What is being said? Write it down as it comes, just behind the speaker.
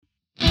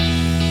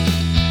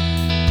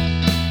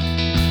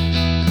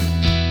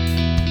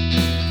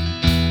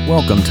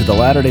Welcome to the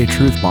Latter-day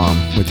Truth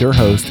Bomb with your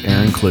host,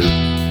 Aaron Clute.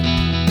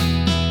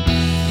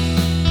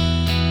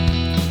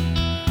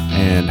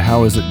 And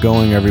how is it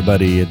going,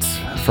 everybody? It's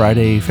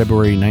Friday,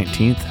 February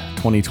 19th,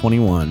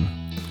 2021.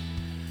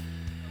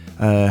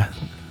 In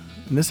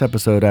this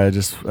episode, I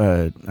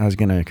was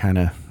going to kind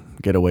of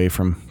get away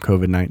from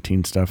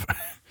COVID-19 stuff,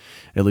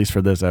 at least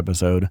for this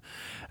episode.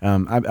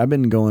 I've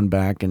been going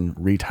back and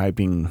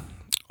retyping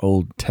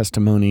old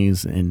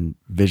testimonies and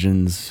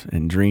visions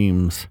and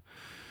dreams.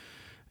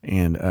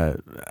 And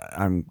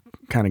I'm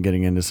kind of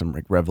getting into some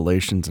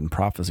revelations and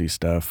prophecy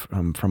stuff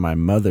from my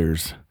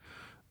mother's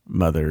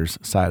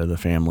side of the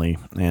family.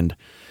 And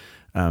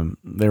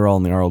they were all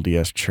in the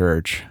RLDS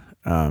church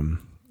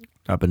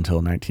up until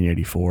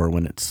 1984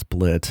 when it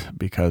split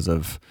because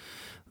of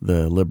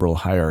the liberal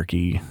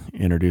hierarchy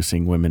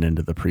introducing women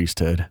into the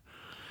priesthood,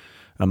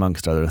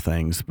 amongst other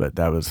things. But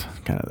that was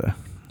kind of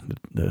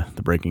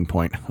the breaking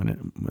point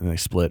when they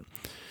split.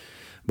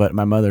 But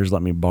my mother's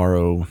let me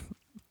borrow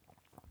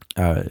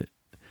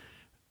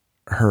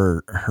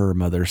her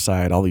mother's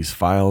side, all these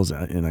files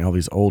and all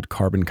these old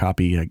carbon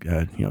copy,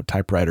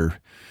 typewriter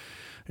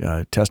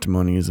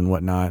testimonies and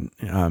whatnot,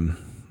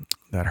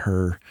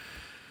 that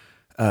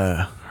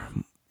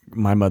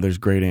my mother's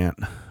great aunt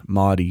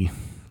Maudie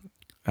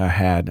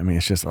had. I mean,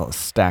 it's just a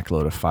stack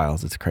load of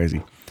files. It's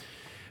crazy.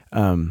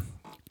 But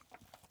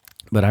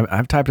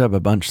I've typed up a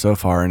bunch so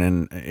far,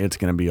 and it's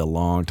going to be a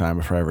long time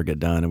before I ever get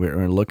done.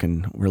 We're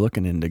looking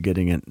into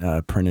getting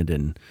it printed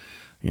in,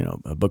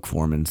 a book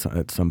form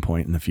at some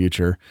point in the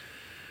future.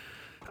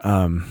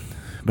 But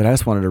I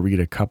just wanted to read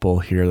a couple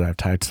here that I've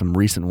typed, some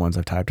recent ones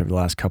I've typed over the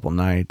last couple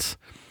nights.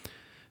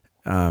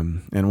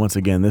 And once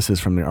again, this is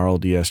from the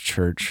RLDS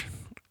Church.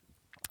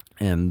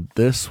 And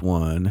this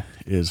one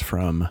is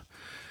from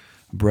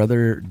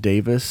Brother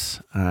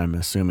Davis. I'm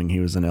assuming he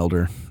was an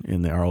elder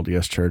in the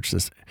RLDS Church.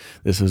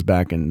 This is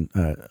back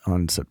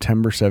on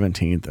September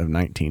 17th of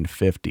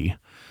 1950.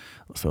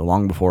 So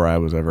long before I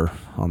was ever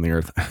on the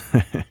earth.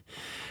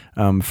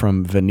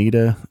 From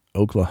Veneta,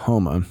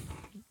 Oklahoma,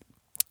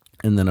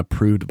 and then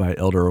approved by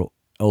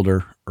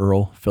Elder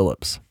Earl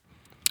Phillips.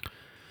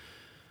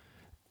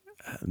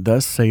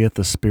 Thus saith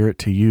the Spirit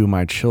to you,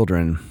 my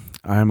children,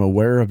 I am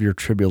aware of your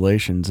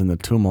tribulations and the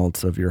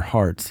tumults of your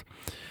hearts.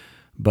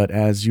 But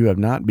as you have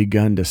not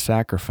begun to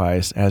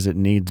sacrifice as it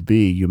needs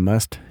be, you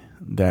must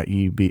that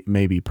ye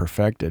may be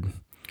perfected.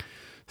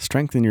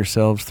 Strengthen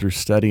yourselves through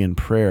study and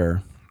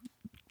prayer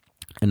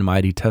and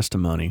mighty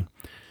testimony.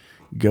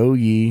 Go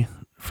ye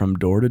from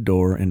door to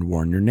door and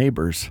warn your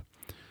neighbors.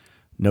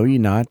 Know ye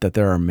not that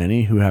there are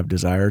many who have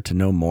desire to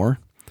know more?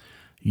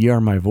 Ye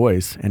are my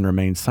voice, and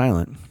remain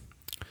silent.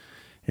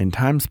 In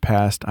times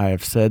past I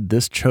have said,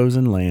 this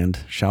chosen land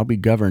shall be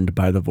governed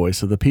by the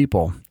voice of the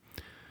people.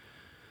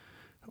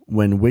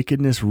 When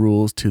wickedness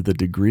rules to the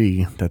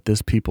degree that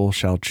this people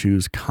shall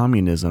choose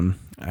communism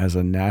as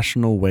a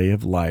national way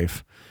of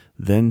life,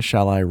 then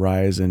shall I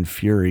rise in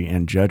fury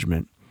and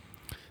judgment.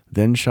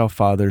 Then shall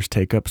fathers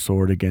take up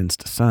sword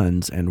against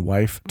sons, and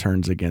wife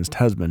turns against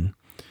husband.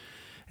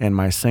 And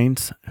my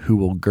saints who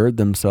will gird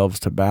themselves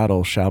to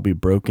battle shall be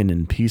broken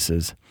in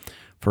pieces.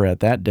 For at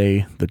that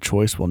day the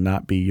choice will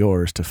not be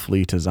yours to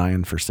flee to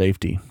Zion for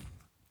safety.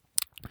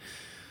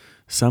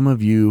 Some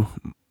of you,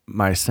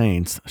 my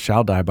saints,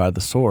 shall die by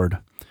the sword.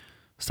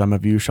 Some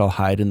of you shall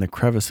hide in the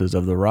crevices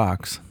of the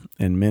rocks,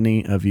 and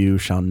many of you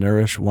shall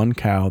nourish one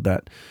cow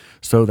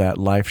so that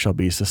life shall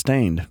be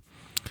sustained.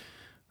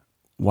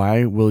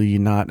 Why will ye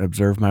not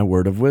observe my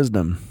word of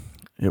wisdom?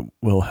 It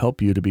will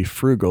help you to be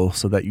frugal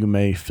so that you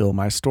may fill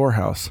my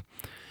storehouse.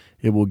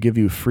 It will give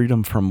you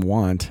freedom from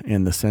want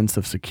and the sense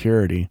of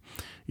security,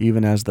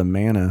 even as the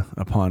manna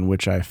upon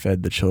which I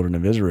fed the children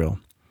of Israel.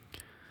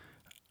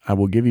 I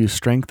will give you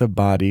strength of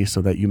body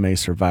so that you may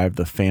survive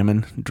the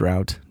famine,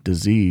 drought,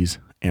 disease,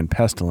 and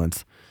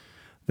pestilence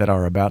that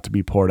are about to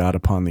be poured out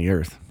upon the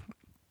earth.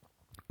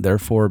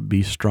 Therefore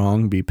be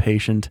strong, be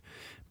patient,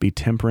 be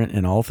temperate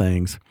in all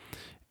things.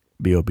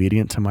 Be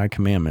obedient to my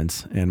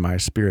commandments, and my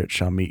spirit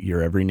shall meet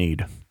your every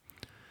need.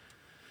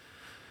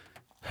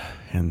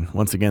 And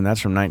once again,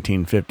 that's from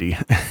 1950.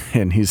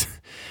 And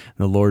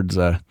the Lord's,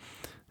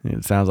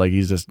 it sounds like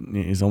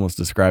he's almost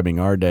describing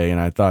our day.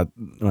 And I thought,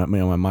 my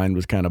mind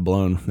was kind of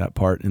blown, that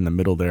part in the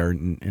middle there.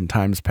 In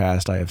times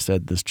past, I have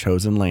said this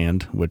chosen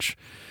land, which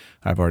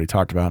I've already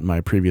talked about in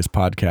my previous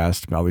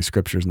podcast, about these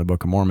scriptures in the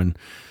Book of Mormon.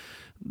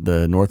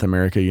 The North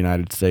America,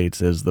 United States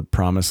is the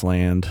promised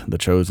land, the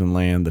chosen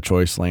land, the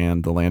choice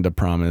land, the land of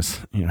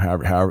promise,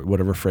 however,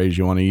 whatever phrase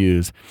you want to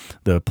use,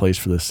 the place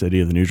for the city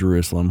of the New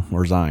Jerusalem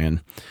or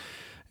Zion.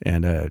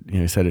 And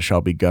he said it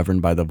shall be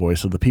governed by the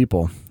voice of the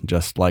people,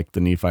 just like the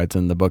Nephites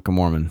in the Book of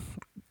Mormon.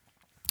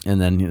 And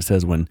then it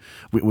says when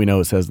we know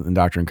it says in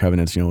Doctrine and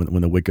Covenants,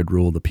 when the wicked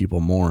rule, the people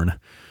mourn.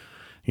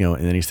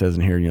 And then he says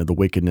in here, the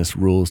wickedness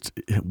rules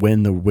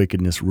when the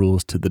wickedness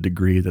rules to the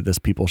degree that this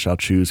people shall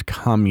choose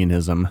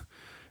communism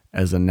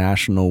as a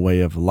national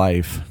way of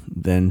life,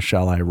 then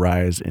shall I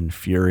rise in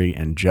fury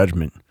and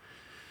judgment.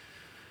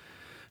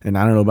 And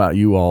I don't know about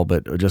you all,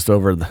 but just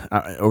over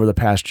the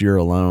past year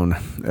alone,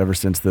 ever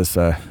since this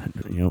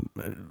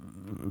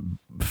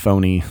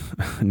phony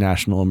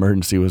national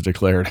emergency was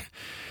declared,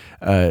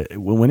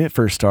 when it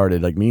first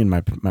started, like me and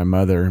my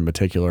mother in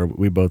particular,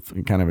 we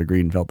both kind of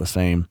agreed and felt the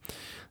same.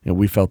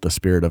 We felt the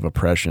spirit of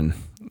oppression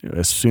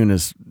as soon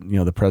as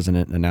the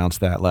president announced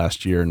that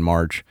last year in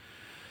March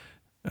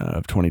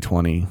of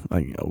 2020.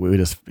 Like, we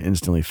just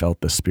instantly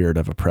felt the spirit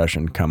of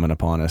oppression coming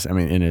upon us. I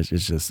mean, and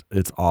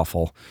it's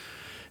awful.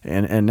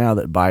 And now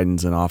that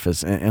Biden's in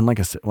office, and like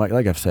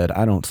I've said,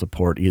 I don't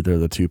support either of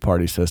the two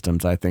party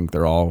systems. I think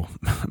they're all,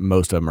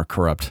 most of them are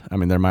corrupt. I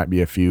mean, there might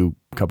be a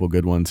couple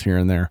good ones here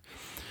and there,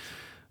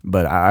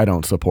 but I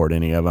don't support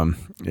any of them.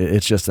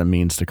 It's just a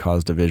means to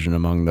cause division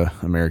among the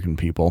American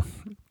people.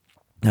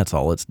 That's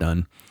all it's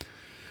done.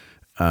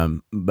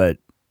 But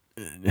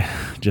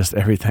just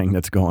everything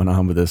that's going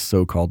on with this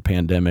so-called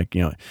pandemic,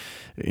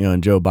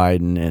 and Joe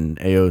Biden and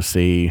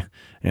AOC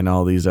and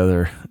all these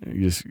other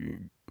just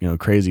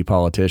crazy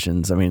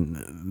politicians. I mean,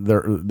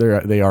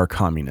 they are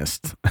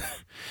communists,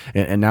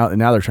 and now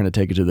they're trying to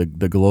take it to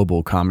the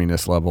global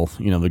communist level.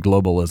 The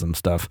globalism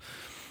stuff.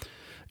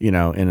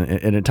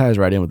 And it ties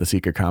right in with the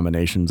secret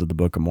combinations of the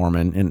Book of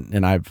Mormon.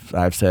 And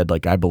I've said,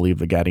 like, I believe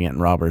the Gadianton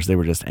robbers, they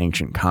were just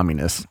ancient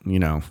communists.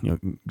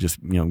 Just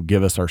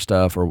give us our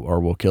stuff or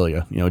we'll kill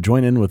you.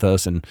 Join in with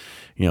us, and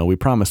we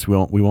promise we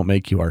won't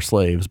make you our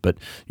slaves, but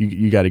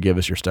you got to give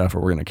us your stuff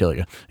or we're going to kill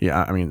you.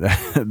 Yeah, I mean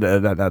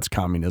that's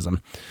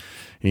communism.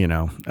 And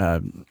I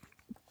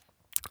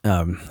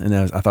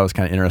thought it was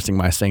kind of interesting.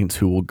 My saints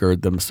who will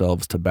gird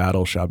themselves to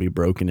battle shall be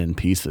broken in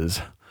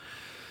pieces.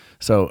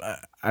 So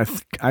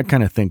I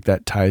kind of think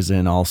that ties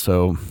in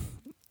also,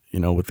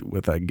 with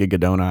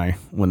Gigadoni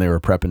when they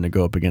were prepping to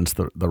go up against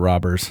the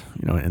robbers,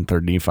 in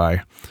 3rd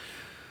Nephi,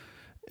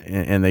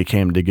 and they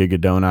came to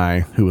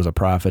Gigadoni, who was a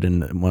prophet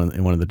and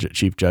one of the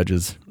chief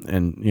judges,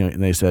 and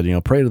and they said,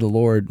 pray to the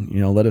Lord,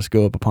 let us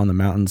go up upon the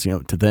mountains,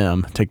 to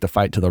them, take the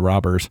fight to the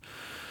robbers,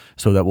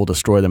 so that we'll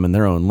destroy them in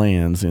their own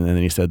lands. And then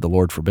he said, the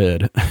Lord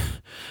forbid.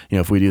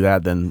 If we do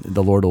that, then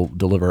the Lord will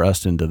deliver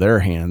us into their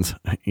hands.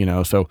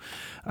 So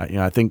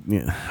I think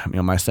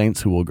my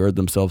saints who will gird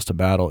themselves to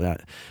battle.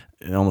 It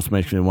almost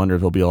makes me wonder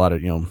if there'll be a lot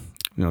of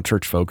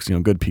church folks,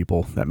 good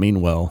people that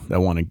mean well, that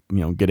want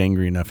to get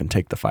angry enough and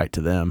take the fight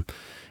to them.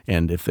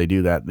 And if they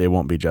do that, they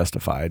won't be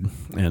justified,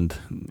 and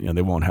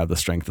they won't have the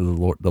strength of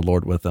the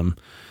Lord with them.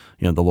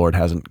 The Lord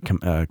hasn't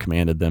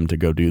commanded them to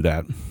go do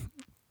that.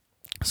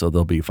 So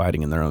they'll be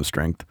fighting in their own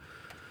strength.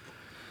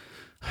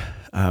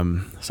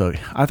 So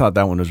I thought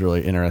that one was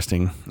really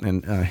interesting.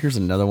 And here's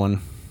another one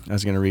I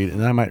was going to read,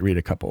 and I might read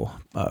a couple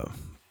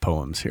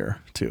poems here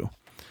too.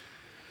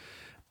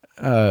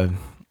 I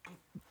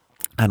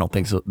don't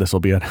think so. This will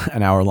be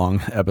an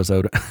hour-long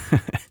episode.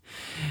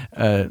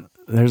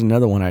 There's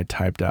another one I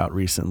typed out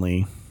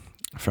recently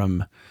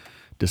from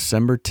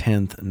December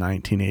 10th,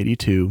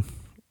 1982.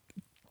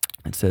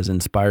 It says,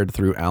 inspired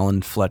through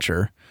Alan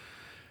Fletcher.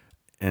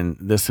 And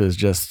this is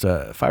just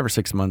 5 or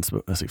 6 months,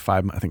 I think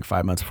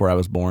 5 months before I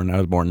was born. I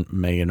was born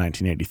May of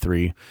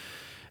 1983.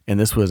 And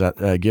this was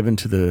given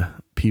to the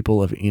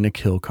people of Enoch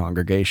Hill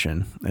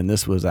congregation. And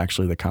this was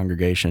actually the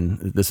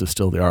congregation. This is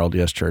still the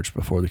RLDS church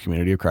before the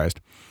Community of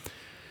Christ.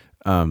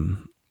 I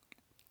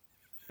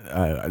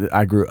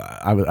grew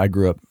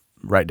up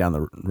right down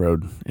the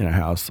road in a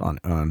house on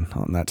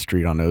that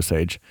street on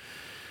Osage.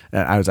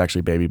 I was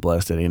actually baby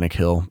blessed at Enoch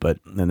Hill,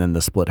 and then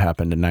the split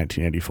happened in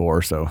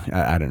 1984. So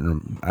I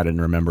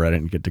didn't remember. I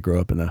didn't get to grow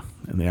up in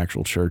the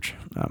actual church,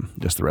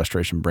 just the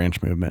Restoration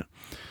Branch movement.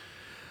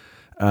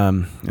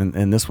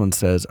 And this one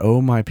says,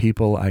 "O my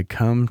people, I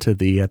come to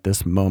thee at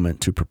this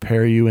moment to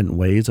prepare you in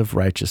ways of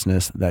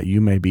righteousness, that you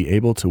may be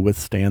able to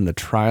withstand the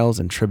trials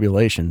and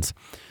tribulations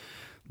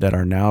that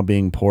are now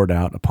being poured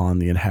out upon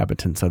the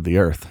inhabitants of the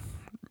earth."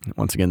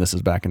 Once again, this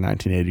is back in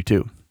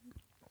 1982.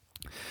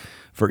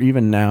 "For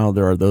even now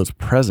there are those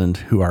present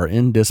who are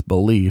in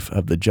disbelief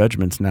of the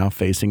judgments now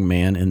facing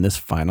man in this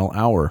final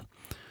hour.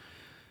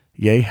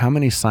 Yea, how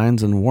many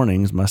signs and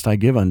warnings must I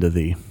give unto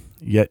thee?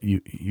 Yet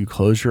you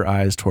close your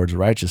eyes towards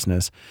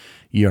righteousness.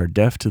 Ye are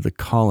deaf to the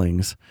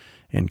callings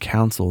and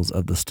counsels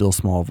of the still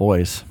small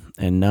voice,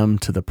 and numb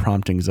to the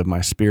promptings of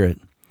my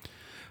spirit.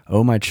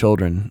 O my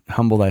children,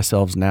 humble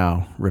thyselves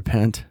now,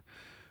 repent,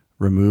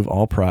 remove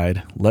all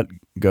pride, let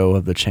go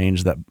of the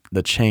chains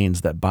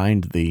that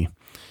bind thee,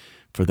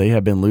 for they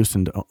have been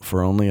loosened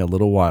for only a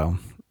little while.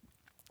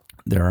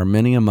 There are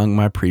many among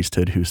my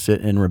priesthood who sit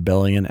in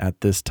rebellion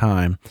at this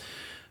time,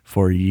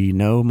 for ye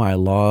know my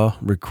law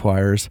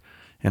requires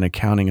an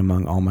accounting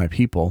among all my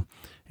people,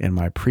 and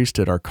my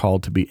priesthood are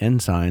called to be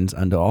ensigns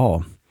unto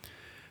all.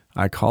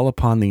 I call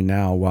upon thee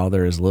now while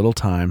there is little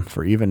time,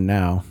 for even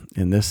now,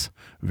 in this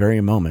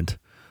very moment,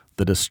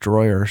 the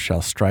destroyer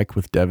shall strike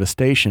with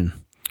devastation,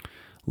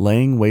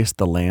 laying waste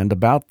the land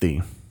about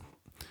thee."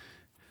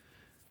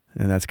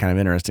 And that's kind of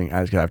interesting.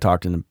 I've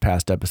talked in the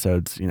past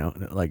episodes,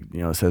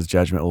 it says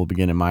judgment will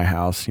begin in my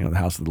house, the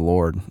house of the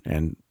Lord,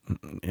 and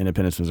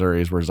Independence,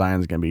 Missouri is where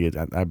Zion's going to be.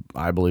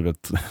 I believe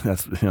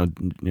that's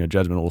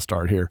judgment will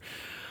start here.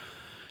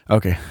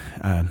 Okay,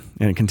 and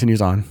it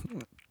continues on.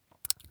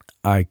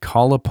 I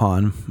call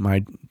upon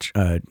my,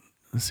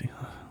 let's see,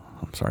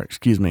 I'm sorry,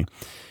 excuse me.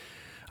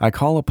 I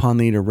call upon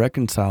thee to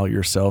reconcile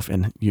yourself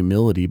in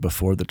humility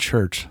before the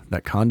church,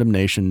 that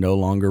condemnation no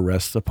longer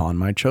rests upon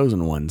my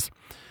chosen ones.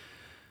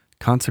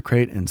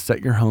 Consecrate and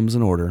set your homes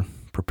in order,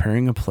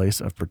 preparing a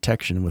place of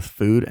protection with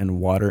food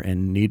and water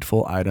and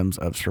needful items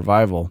of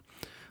survival,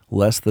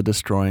 lest the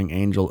destroying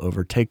angel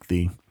overtake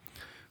thee.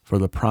 For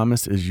the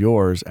promise is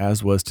yours,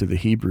 as was to the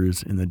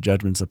Hebrews in the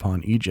judgments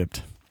upon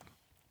Egypt.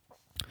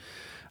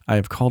 I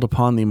have called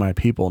upon thee, my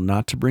people,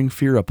 not to bring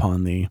fear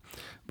upon thee,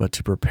 but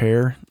to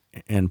prepare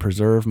and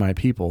preserve my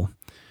people.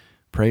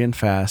 Pray and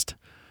fast,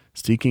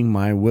 seeking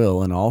my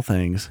will in all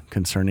things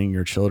concerning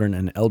your children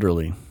and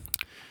elderly.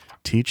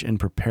 Teach and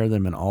prepare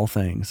them in all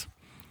things.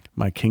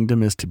 My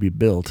kingdom is to be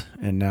built,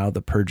 and now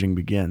the purging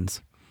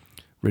begins.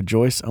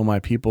 Rejoice, O my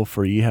people,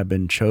 for ye have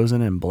been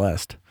chosen and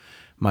blessed.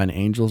 Mine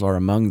angels are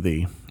among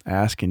thee.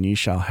 Ask, and ye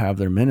shall have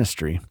their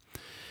ministry.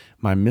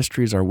 My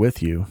mysteries are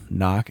with you.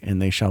 Knock,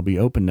 and they shall be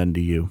opened unto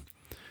you.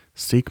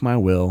 Seek my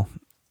will,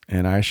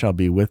 and I shall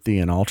be with thee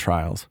in all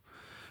trials.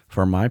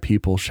 For my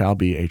people shall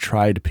be a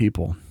tried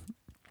people,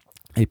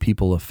 a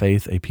people of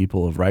faith, a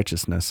people of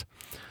righteousness.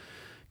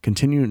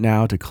 Continue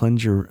now to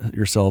cleanse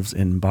yourselves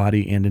in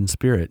body and in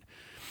spirit,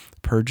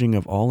 purging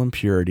of all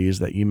impurities,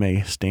 that ye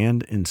may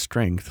stand in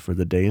strength for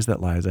the days that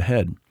lies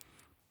ahead.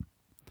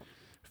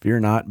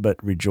 Fear not,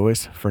 but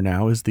rejoice, for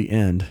now is the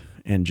end,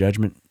 and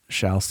judgment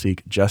shall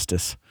seek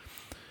justice.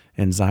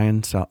 And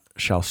Zion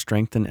shall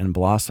strengthen and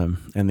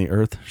blossom, and the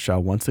earth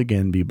shall once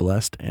again be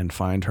blessed and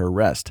find her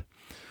rest.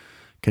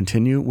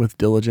 Continue with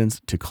diligence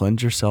to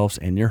cleanse yourselves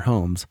and your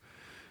homes,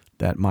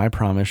 that my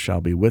promise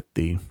shall be with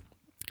thee.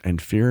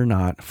 And fear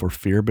not, for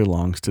fear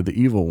belongs to the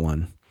evil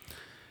one.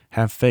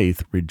 Have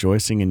faith,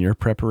 rejoicing in your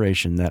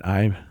preparation, that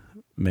I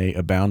may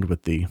abound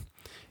with thee.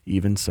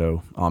 Even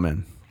so,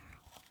 amen.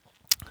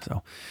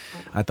 So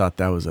I thought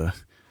that was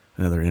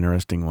another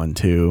interesting one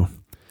too.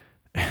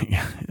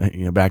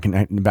 Back in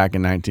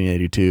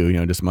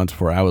 1982, just months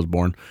before I was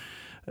born,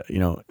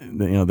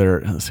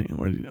 there. Let's see,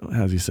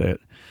 how does he say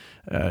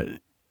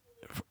it?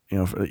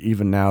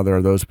 Even now there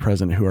are those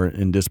present who are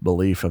in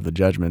disbelief of the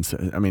judgments.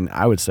 I mean,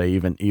 I would say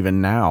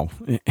even now,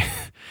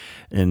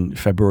 in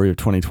February of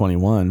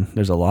 2021,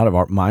 there's a lot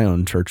of my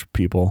own church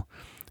people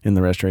in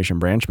the Restoration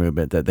Branch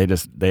movement that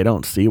they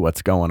don't see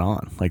what's going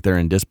on. Like, they're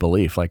in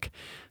disbelief. Like,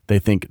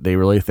 they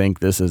really think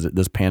this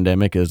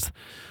pandemic is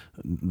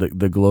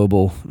the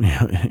global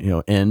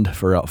end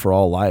for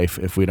all life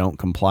if we don't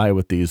comply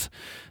with these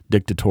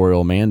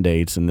dictatorial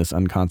mandates and this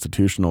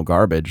unconstitutional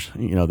garbage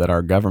that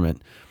our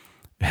government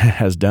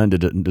has done to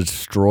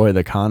destroy the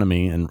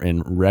economy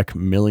and wreck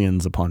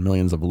millions upon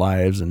millions of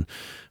lives and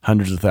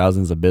hundreds of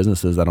thousands of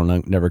businesses that'll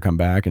never come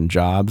back, and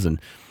jobs, and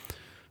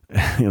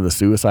the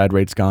suicide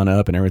rate's gone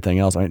up and everything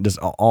else. I mean, just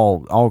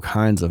all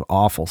kinds of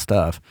awful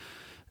stuff.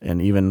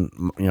 And even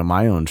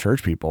my own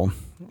church people,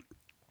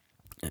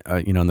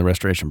 in the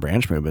Restoration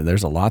Branch movement,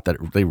 there's a lot that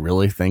they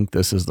really think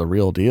this is the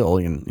real deal.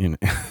 And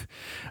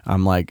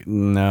I'm like,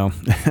 no.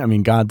 I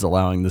mean, God's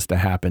allowing this to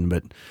happen,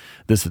 but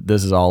this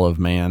is all of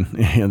man.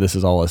 This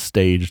is all a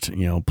staged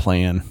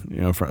plan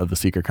of the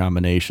secret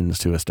combinations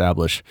to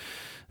establish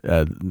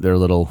their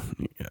little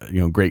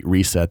great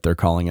reset, they're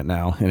calling it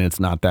now, and it's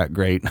not that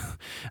great.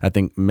 I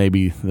think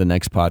maybe the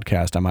next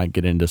podcast I might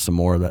get into some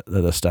more of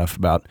the stuff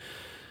about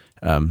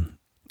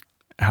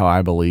how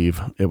I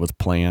believe it was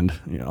planned,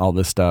 all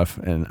this stuff.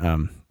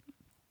 And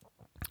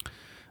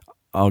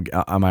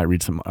I might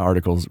read some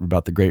articles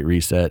about the Great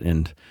Reset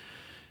and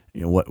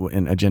what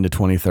in Agenda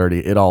 2030.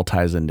 It all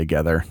ties in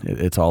together.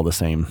 It's all the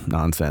same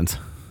nonsense,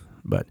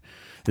 but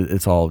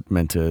it's all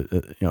meant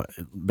to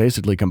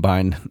basically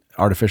combine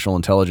artificial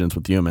intelligence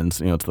with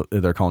humans.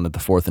 They're calling it the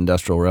fourth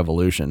industrial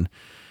revolution,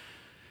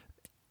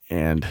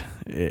 and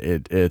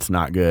it's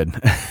not good.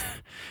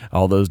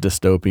 All those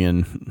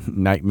dystopian,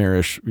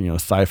 nightmarish,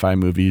 sci-fi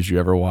movies you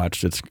ever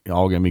watched, it's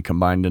all going to be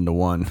combined into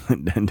one,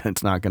 and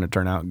it's not going to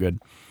turn out good.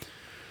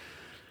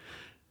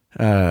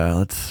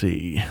 Let's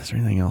see. Is there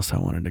anything else I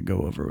wanted to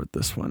go over with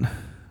this one?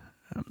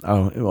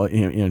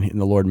 The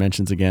Lord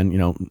mentions again,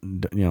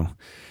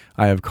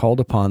 I have called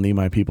upon thee,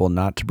 my people,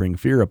 not to bring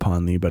fear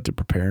upon thee, but to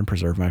prepare and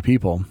preserve my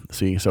people.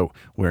 See, so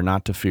we're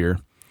not to fear.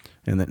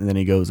 And then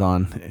he goes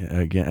on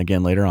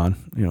again later on,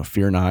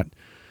 fear not,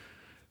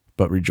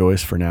 but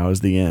rejoice, for now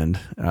is the end.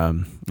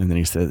 And then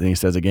he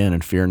says again,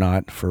 and fear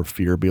not, for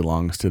fear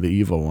belongs to the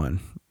evil one.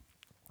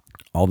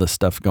 All this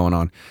stuff going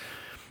on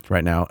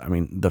right now. I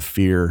mean, the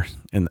fear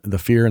and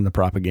the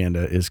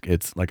propaganda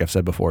it's like I've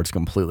said before, it's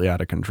completely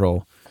out of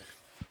control.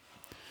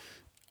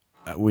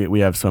 We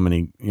have so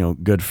many,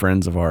 good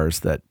friends of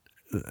ours that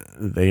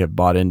they have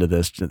bought into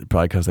this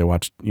probably because they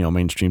watch,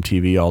 mainstream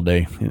TV all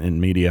day in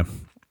media.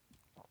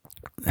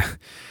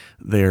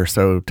 They're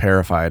so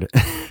terrified.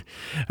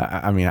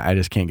 I mean, I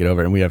just can't get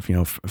over it. And we have,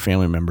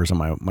 family members on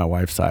my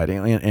wife's side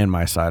and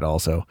my side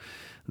also.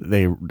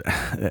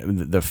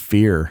 The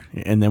fear.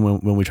 And then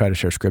when we try to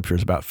share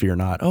scriptures about fear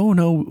not, oh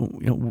no,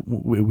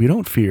 we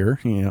don't fear,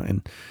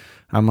 and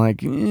I'm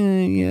like,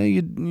 yeah,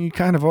 you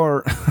kind of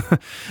are,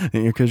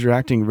 because you're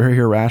acting very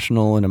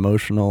irrational and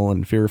emotional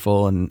and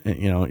fearful, and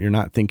you're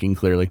not thinking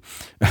clearly.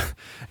 I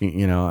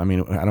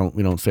mean,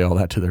 we don't say all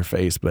that to their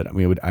face, but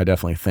I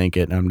definitely think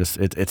it. And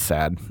it's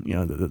sad,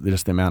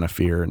 just the amount of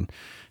fear and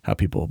how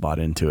people bought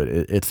into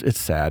it. It's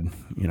sad,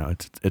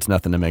 it's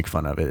nothing to make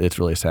fun of. It's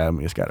really sad.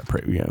 We just got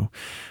to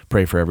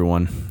pray for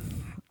everyone.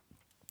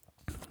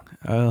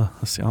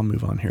 Let's see. I'll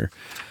move on here.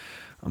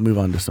 I'll move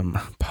on to some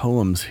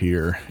poems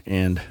here,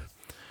 and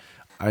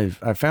I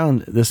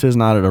found this is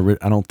not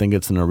I don't think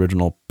it's an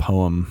original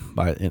poem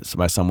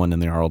by someone in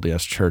the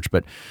RLDS church,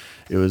 but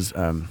it was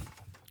in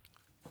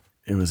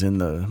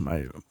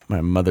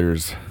my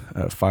mother's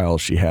files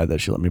she had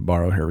that she let me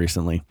borrow here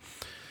recently.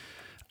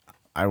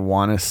 I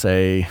want to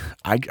say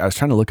I was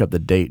trying to look up the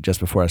date just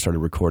before I started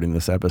recording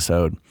this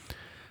episode.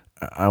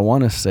 I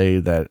want to say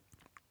that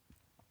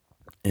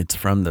it's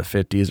from the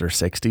 50s or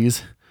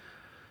 60s.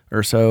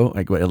 Or so,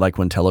 like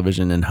when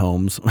television in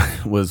homes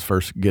was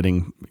first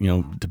getting,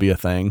 to be a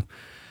thing.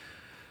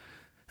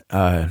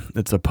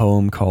 It's a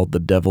poem called "The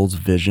Devil's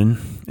Vision,"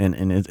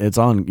 and it's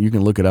on. You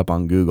can look it up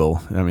on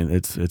Google. I mean,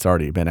 it's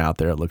already been out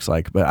there. It looks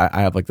like, but I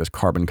have like this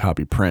carbon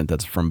copy print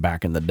that's from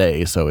back in the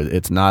day, so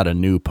it's not a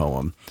new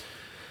poem.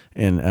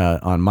 And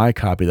on my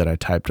copy that I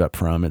typed up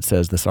from, it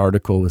says this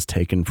article was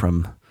taken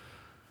from.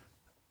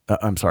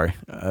 I'm sorry.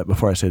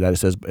 Before I say that, it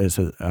says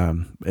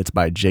it's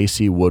by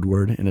J.C.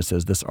 Woodward, and it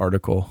says this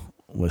article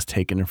was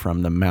taken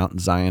from the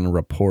Mount Zion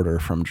Reporter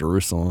from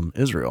Jerusalem,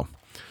 Israel.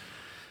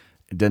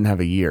 It didn't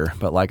have a year,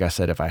 but like I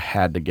said, if I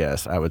had to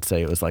guess, I would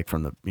say it was like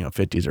from the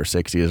 50s or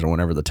 60s or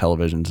whenever the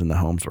televisions in the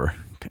homes were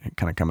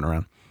kind of coming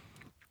around.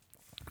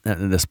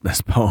 And this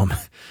poem,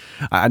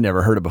 I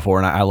never heard it before,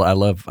 and I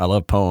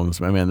love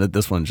poems. I mean,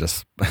 this one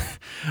just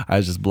I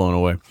was just blown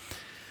away.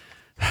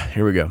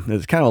 Here we go.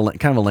 It's kind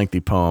of a lengthy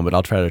poem, but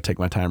I'll try to take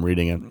my time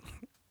reading it.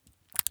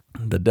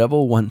 The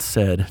devil once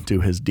said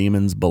to his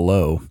demons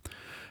below,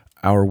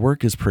 "Our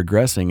work is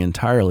progressing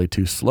entirely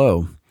too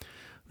slow.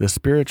 The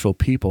spiritual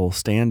people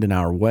stand in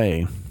our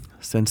way,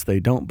 since they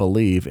don't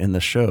believe in the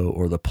show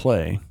or the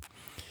play.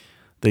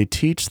 They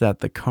teach that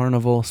the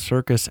carnival,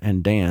 circus,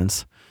 and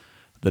dance,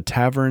 the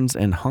taverns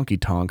and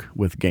honky-tonk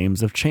with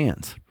games of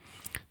chance,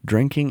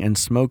 drinking and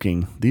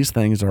smoking, these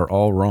things are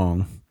all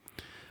wrong.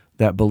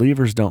 That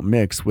believers don't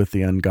mix with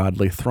the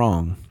ungodly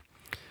throng.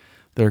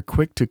 They're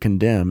quick to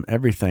condemn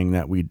everything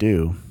that we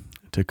do,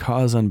 to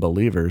cause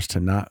unbelievers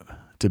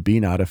to be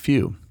not a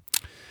few.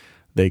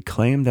 They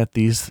claim that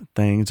these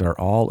things are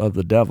all of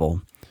the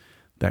devil,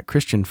 that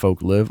Christian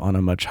folk live on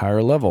a much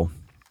higher level.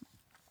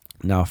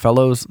 Now,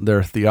 fellows,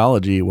 their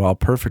theology, while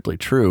perfectly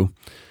true,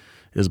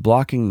 is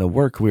blocking the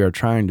work we are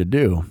trying to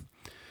do.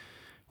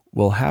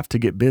 We'll have to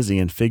get busy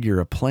and figure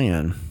a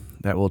plan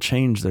that will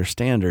change their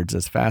standards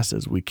as fast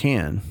as we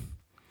can.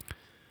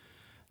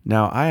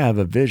 Now I have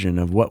a vision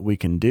of what we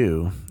can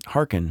do.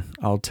 Hearken,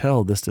 I'll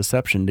tell this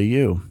deception to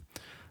you.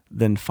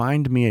 Then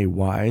find me a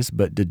wise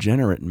but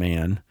degenerate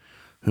man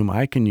whom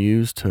I can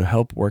use to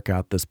help work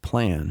out this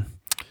plan.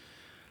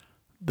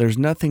 There's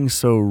nothing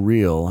so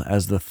real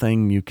as the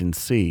thing you can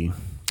see.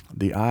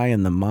 The eye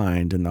and the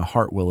mind and the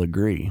heart will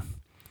agree.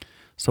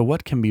 So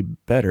what can be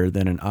better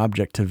than an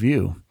object to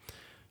view?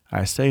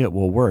 I say it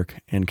will work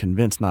and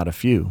convince not a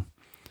few.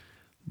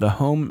 The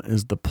home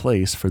is the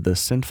place for this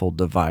sinful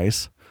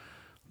device.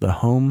 The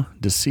home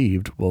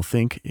deceived will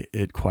think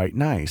it quite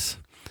nice.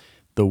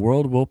 The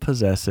world will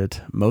possess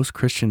it. Most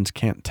Christians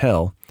can't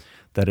tell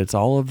that it's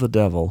all of the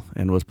devil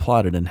and was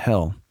plotted in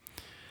hell.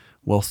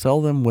 We'll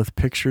sell them with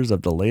pictures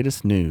of the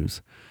latest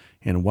news,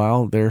 and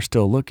while they're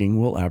still looking,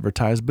 we'll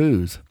advertise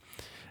booze.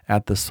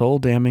 At the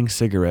soul-damning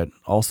cigarette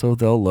also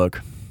they'll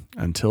look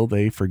until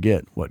they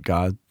forget what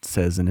God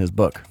says in his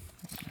book."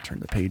 Turn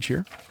the page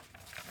here.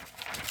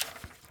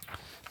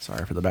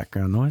 Sorry for the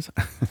background noise.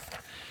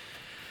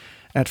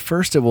 At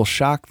first it will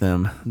shock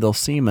them, they'll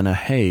seem in a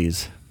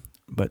haze,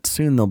 but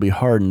soon they'll be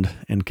hardened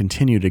and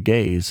continue to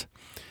gaze.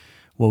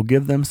 We'll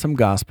give them some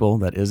gospel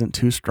that isn't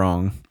too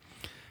strong,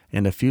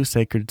 and a few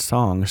sacred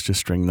songs to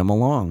string them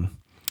along.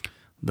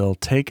 They'll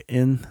take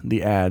in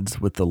the ads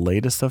with the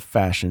latest of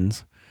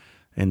fashions,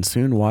 and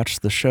soon watch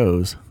the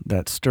shows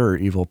that stir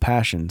evil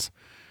passions.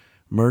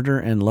 Murder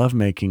and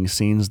lovemaking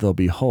scenes they'll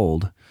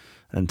behold,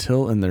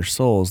 until in their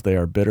souls they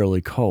are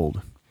bitterly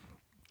cold.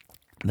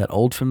 That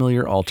old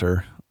familiar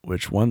altar,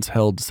 which once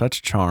held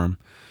such charm,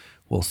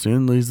 will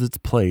soon lose its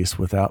place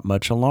without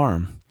much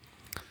alarm.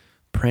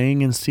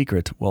 Praying in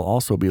secret will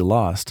also be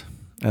lost,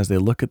 as they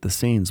look at the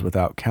scenes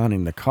without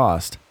counting the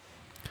cost.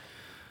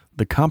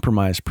 The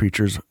compromise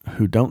preachers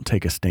who don't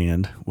take a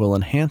stand will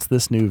enhance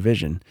this new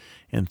vision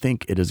and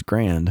think it is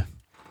grand.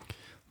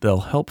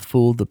 They'll help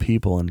fool the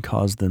people and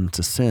cause them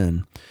to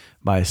sin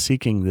by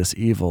seeking this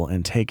evil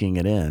and taking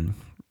it in.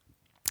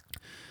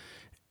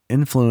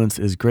 Influence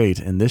is great,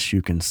 and this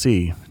you can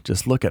see.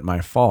 Just look at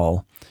my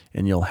fall,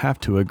 and you'll have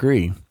to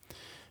agree.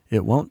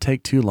 It won't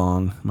take too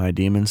long, my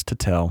demons, to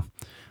tell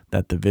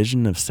that the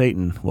vision of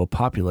Satan will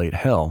populate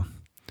hell.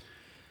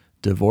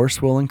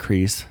 Divorce will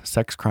increase,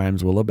 sex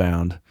crimes will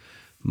abound,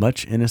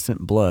 Much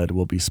innocent blood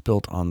will be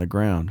spilt on the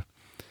ground.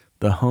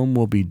 The home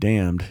will be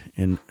damned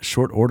in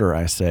short order,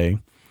 I say,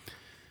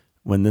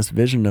 when this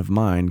vision of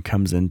mine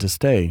comes in to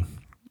stay.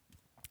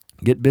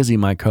 Get busy,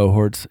 my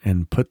cohorts,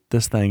 and put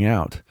this thing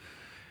out.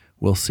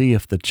 We'll see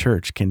if the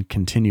church can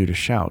continue to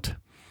shout.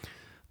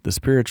 The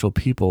spiritual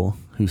people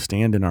who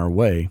stand in our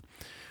way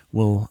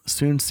will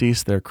soon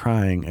cease their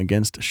crying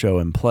against show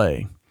and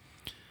play.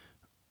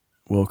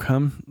 We'll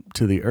come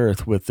to the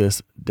earth with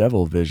this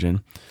devil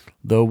vision,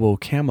 though we'll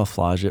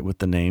camouflage it with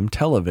the name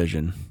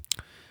television.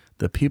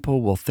 The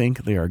people will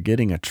think they are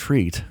getting a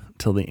treat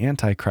till the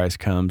Antichrist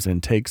comes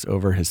and takes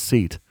over his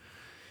seat.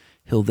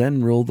 He'll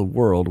then rule the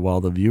world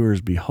while the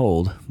viewers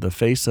behold the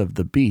face of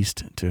the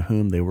beast to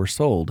whom they were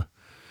sold.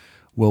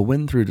 We'll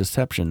win through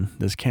deception,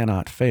 this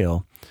cannot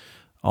fail,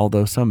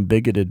 although some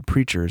bigoted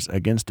preachers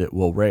against it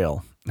will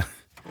rail.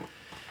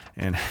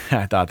 And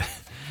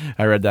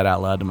I read that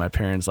out loud to my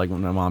parents, like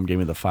when my mom gave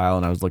me the file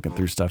and I was looking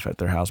through stuff at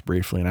their house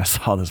briefly and I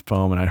saw this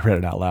poem and I read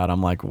it out loud.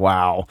 I'm like,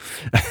 wow.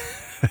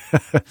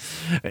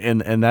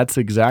 and that's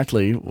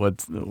exactly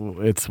what's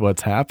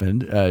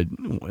happened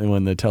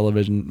when the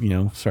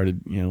television,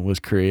 started, was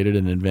created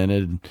and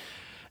invented.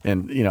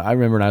 And I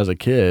remember when I was a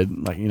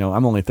kid, like,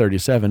 I'm only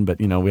 37, but,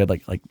 we had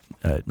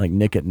like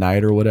Nick at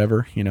Night or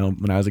whatever,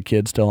 when I was a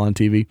kid still on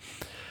TV,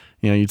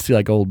 you'd see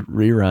like old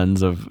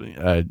reruns of,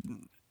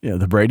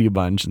 the Brady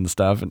Bunch and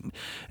stuff. And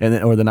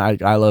then, or the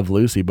I Love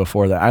Lucy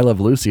before that. I Love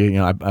Lucy,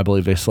 I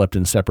believe they slept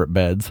in separate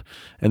beds.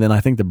 And then I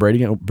think the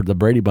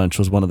Brady Bunch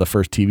was one of the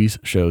first TV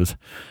shows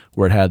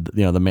where it had,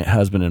 the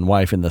husband and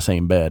wife in the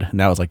same bed. And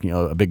that was like,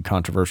 a big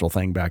controversial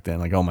thing back then.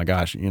 Like, oh my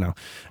gosh, and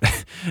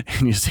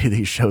you see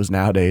these shows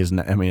nowadays,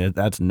 and I mean,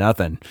 that's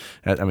nothing.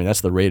 I mean,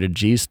 that's the rated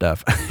G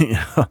stuff.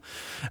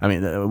 I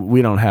mean,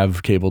 we don't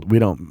have cable. We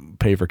don't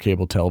pay for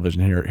cable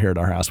television here at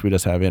our house. We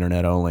just have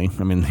internet only.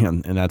 I mean,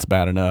 and that's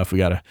bad enough. We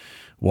got to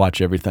watch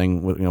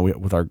everything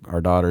with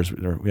our daughters.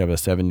 We have a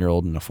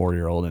 7-year-old and a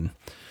 4-year-old, and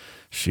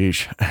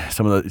sheesh,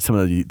 some of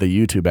the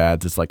YouTube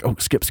ads, it's like, oh,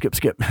 skip.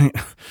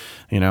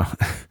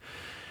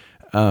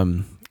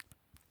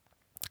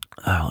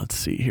 Let's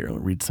see here. I'll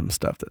read some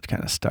stuff that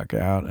kind of stuck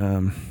out.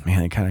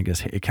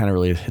 It kind of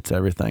really hits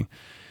everything.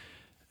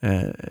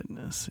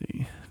 Let's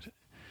see.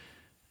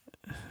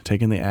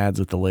 Taking the ads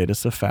with the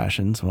latest of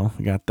fashions. Well,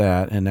 we got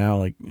that. And now,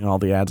 like, all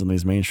the ads on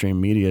these mainstream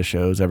media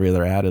shows, every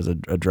other ad is a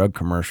drug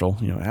commercial.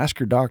 Ask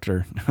your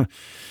doctor.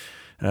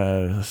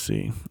 Let's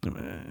see.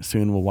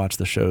 Soon we'll watch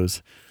the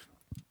shows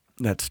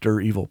that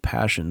stir evil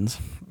passions.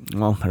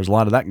 Well, there's a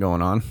lot of that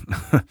going on.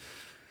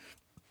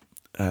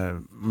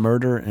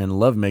 Murder and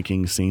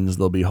lovemaking scenes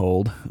they'll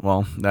behold.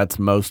 Well, that's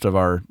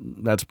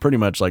pretty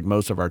much like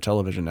most of our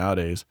television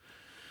nowadays.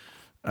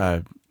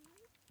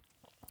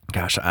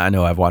 Gosh, I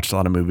know I've watched a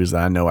lot of movies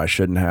that I know I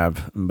shouldn't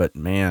have, but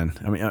man,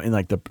 I mean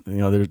like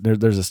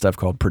there's a stuff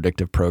called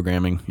predictive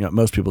programming.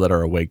 Most people that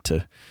are awake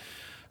to,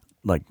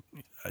 like,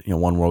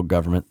 one world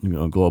government,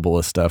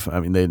 globalist stuff. I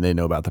mean, they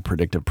know about the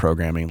predictive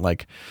programming.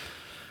 Like,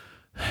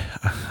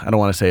 I don't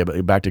want to say it,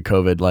 but back to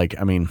COVID. Like,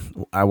 I mean,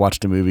 I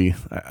watched a movie.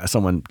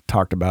 Someone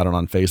talked about it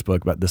on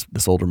Facebook about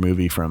this older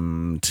movie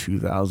from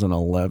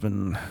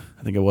 2011,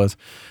 I think it was,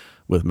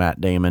 with Matt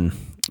Damon,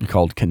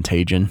 called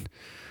Contagion.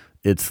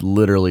 It's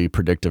literally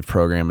predictive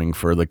programming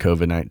for the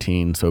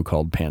COVID-19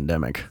 so-called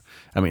pandemic.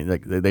 I mean,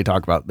 they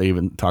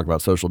even talk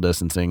about social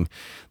distancing.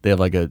 They have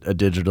like a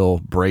digital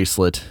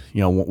bracelet.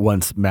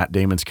 Once Matt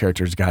Damon's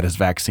character's got his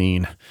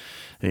vaccine,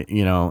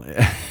 and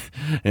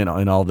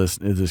all this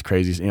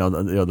crazy,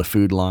 the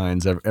food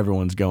lines,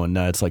 everyone's going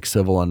nuts, like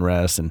civil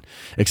unrest. And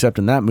except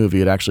in that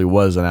movie, it actually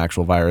was an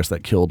actual virus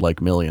that killed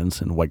like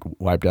millions and like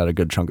wiped out a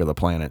good chunk of the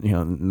planet.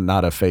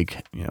 Not a fake,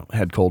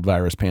 head cold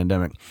virus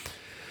pandemic.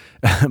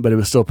 But it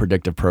was still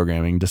predictive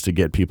programming just to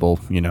get people,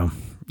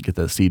 get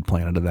the seed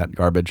planted of that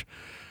garbage.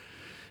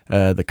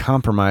 The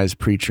compromised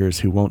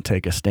preachers who won't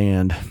take a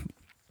stand.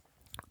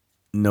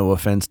 No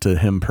offense to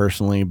him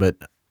personally, but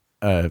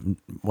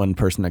one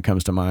person that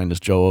comes to mind is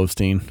Joel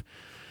Osteen.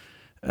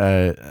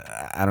 I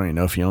don't even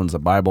know if he owns a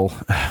Bible.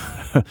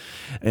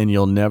 And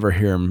you'll never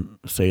hear him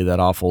say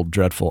that awful,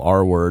 dreadful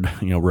R word,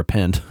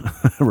 repent,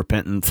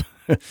 repentance.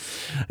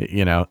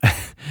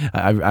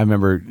 I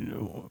remember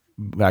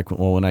back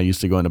when I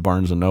used to go into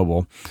Barnes &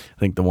 Noble. I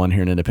think the one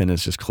here in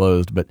Independence just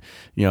closed, but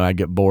I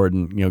get bored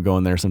and go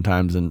in there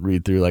sometimes and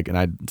read through, like, and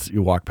I'd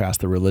walk past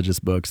the religious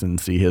books and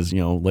see his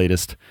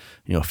latest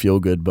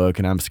feel good book,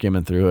 and I'm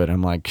skimming through it.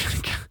 I'm like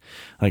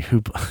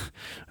who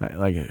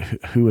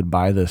would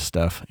buy this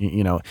stuff?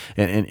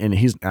 And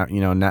he's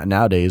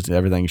nowadays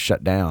everything's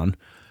shut down.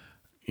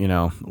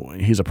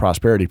 He's a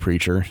prosperity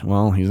preacher.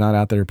 Well, he's not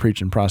out there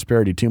preaching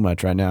prosperity too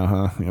much right now,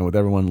 huh? With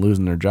everyone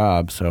losing their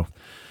jobs. So,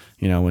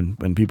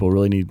 when people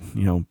really need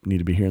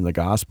to be hearing the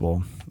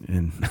gospel,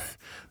 and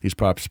these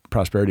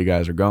prosperity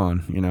guys are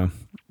gone,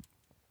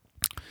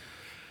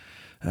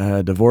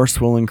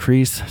 divorce will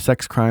increase,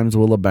 sex crimes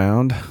will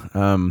abound.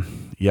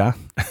 Yeah.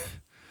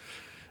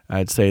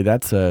 I'd say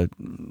that's the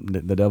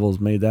devil's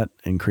made that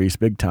increase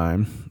big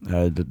time.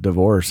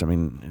 Divorce, I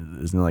mean,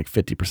 isn't it like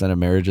 50% of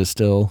marriages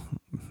still,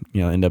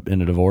 end up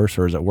in a divorce,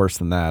 or is it worse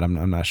than that?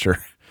 I'm not sure.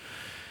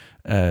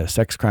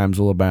 Sex crimes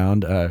will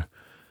abound.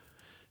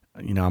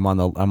 I'm on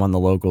the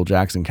local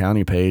Jackson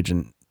County page,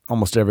 and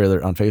almost every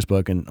other on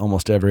Facebook, and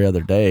almost every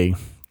other day,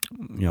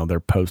 they're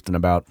posting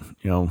about,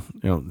 they have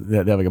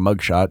like a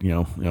mugshot,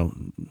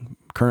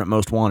 current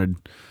most wanted.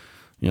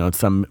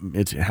 It's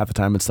half the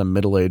time it's some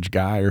middle-aged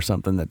guy or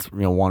something that's,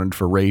 wanted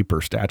for rape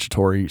or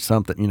statutory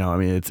something, I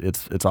mean,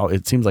 it's all,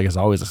 it seems like it's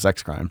always a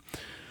sex crime.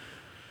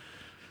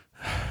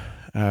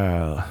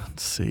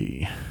 Let's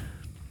see.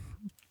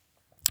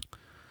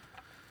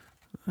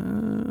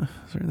 Is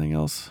there anything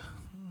else?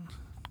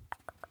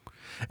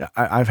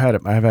 I've had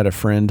a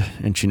friend,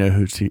 and she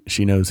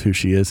knows who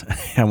she is.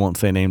 I won't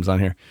say names on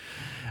here.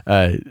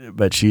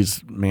 But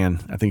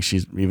I think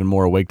she's even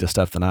more awake to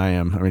stuff than I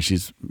am. I mean,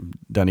 she's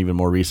done even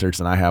more research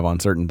than I have on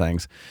certain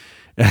things.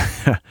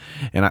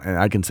 And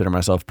I consider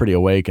myself pretty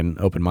awake and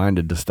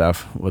open-minded to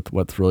stuff with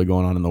what's really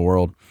going on in the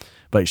world.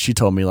 But she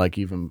told me, like,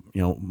 even,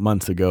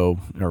 months ago,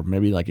 or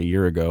maybe like a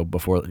year ago,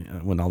 before,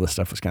 when all this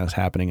stuff was kind of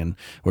happening, and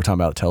we're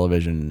talking about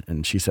television,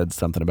 and she said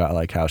something about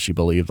like how she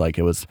believed like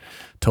it was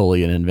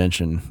totally an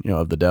invention,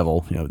 of the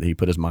devil, that he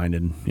put his mind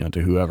in,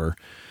 to whoever,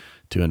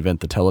 to invent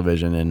the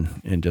television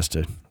and just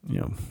to,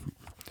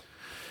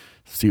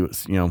 see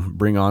what's,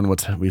 bring on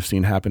what we've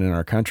seen happen in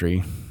our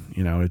country.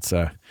 It's,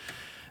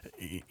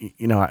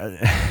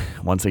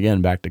 once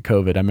again, back to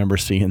COVID, I remember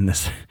seeing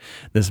this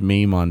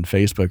meme on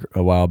Facebook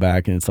a while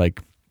back, and it's like,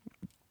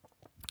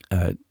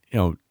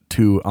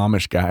 two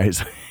Amish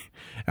guys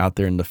out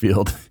there in the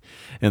field,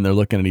 and they're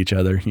looking at each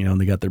other,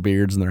 and they got their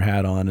beards and their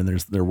hat on, and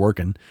they're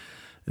working.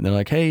 And they're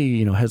like,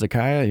 hey,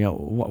 Hezekiah,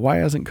 why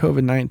hasn't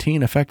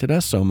COVID-19 affected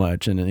us so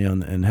much?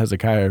 And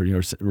Hezekiah,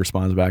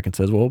 responds back and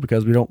says, well,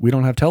 because we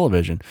don't have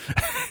television.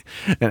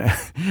 And,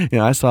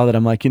 I saw that.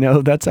 I'm like,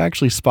 that's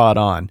actually spot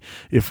on.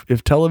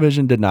 If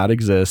television did not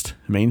exist,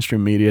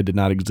 mainstream media did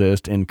not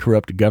exist, and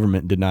corrupt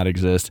government did not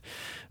exist,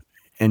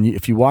 and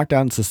if you walked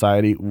out in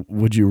society,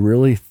 would you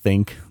really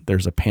think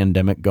there's a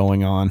pandemic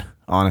going on?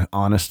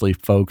 Honestly,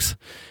 folks,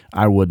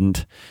 I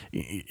wouldn't.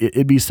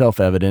 It'd be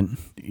self-evident.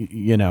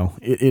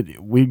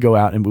 We'd go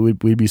out and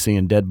we'd be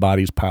seeing dead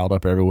bodies piled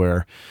up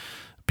everywhere.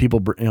 People,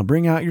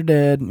 bring out your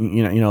dead,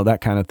 that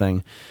kind of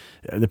thing.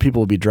 The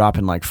people would be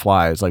dropping like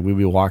flies. Like, we'd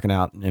be walking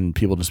out and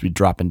people just be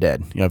dropping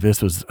dead. If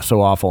this was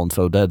so awful and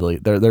so deadly,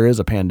 there is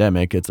a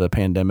pandemic. It's a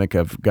pandemic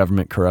of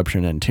government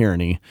corruption and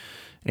tyranny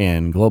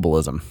and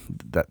globalism.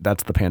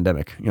 That's the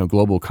pandemic.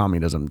 Global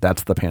communism.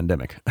 That's the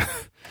pandemic.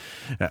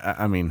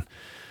 I mean,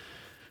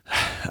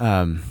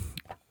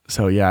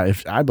 so yeah,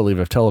 if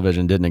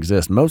television didn't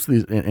exist, most of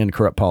these and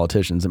corrupt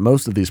politicians, and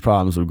most of these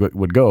problems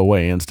would go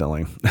away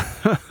instantly.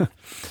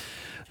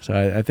 So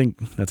I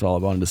think that's all I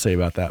wanted to say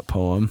about that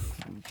poem.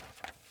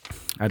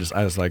 I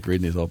just like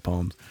reading these old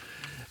poems.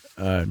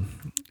 And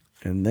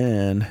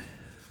then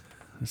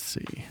let's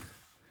see.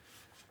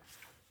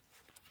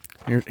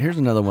 Here's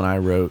another one I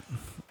wrote.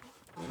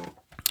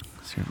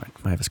 See, I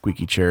might have a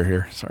squeaky chair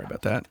here. Sorry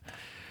about that.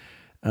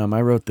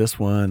 I wrote this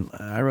one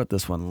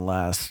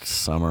last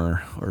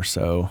summer or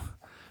so,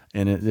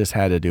 and it just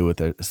had to do with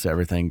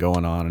everything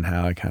going on and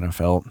how I kind of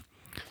felt.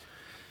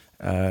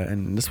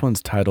 And this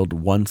one's titled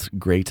 "Once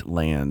Great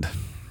Land."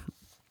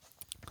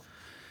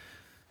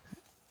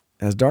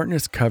 As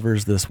darkness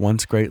covers this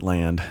once great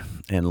land,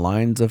 and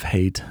lines of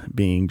hate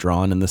being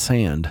drawn in the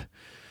sand,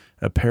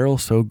 a peril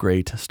so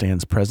great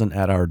stands present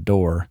at our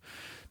door,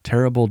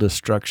 terrible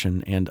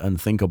destruction and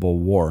unthinkable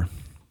war.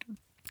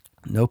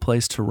 No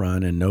place to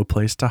run and no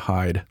place to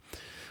hide.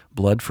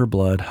 Blood for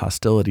blood,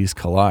 hostilities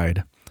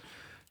collide.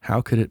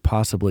 How could it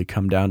possibly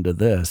come down to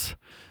this?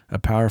 A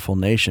powerful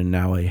nation,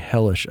 now a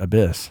hellish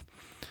abyss.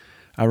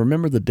 I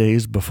remember the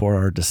days before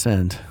our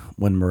descent,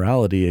 when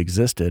morality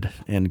existed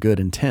and good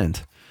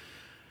intent.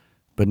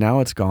 But now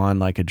it's gone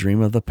like a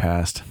dream of the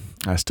past.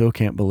 I still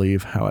can't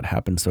believe how it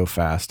happened so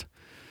fast.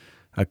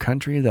 A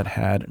country that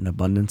had an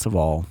abundance of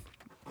all,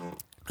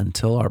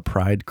 until our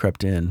pride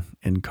crept in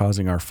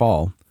causing our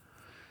fall.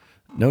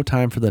 No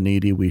time for the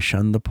needy, we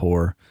shun the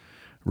poor.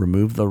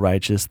 Remove the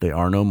righteous, they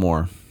are no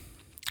more.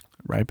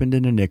 Ripened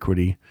in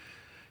iniquity,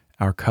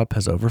 our cup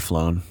has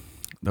overflown.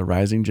 The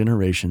rising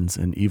generations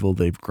in evil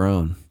they've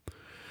grown.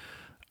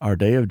 Our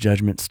day of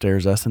judgment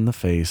stares us in the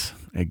face,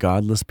 a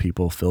godless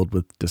people filled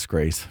with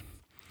disgrace.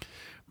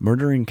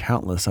 Murdering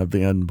countless of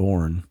the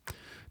unborn,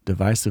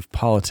 divisive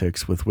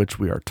politics with which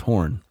we are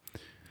torn.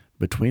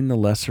 Between the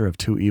lesser of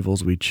two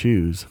evils we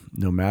choose,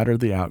 no matter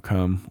the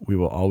outcome, we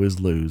will always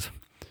lose.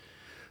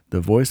 The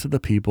voice of the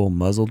people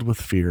muzzled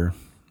with fear,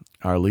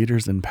 our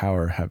leaders in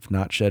power have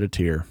not shed a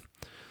tear.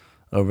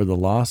 Over the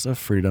loss of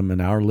freedom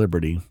and our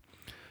liberty,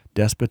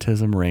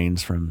 despotism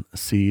reigns from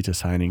sea to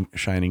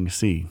shining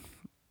sea.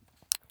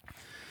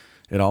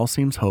 It all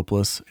seems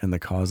hopeless and the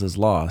cause is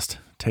lost.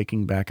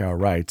 Taking back our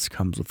rights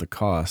comes with a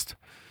cost.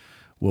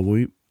 Will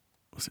we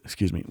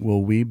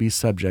will we be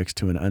subjects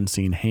to an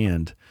unseen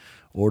hand,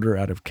 order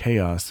out of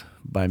chaos,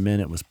 by men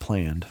it was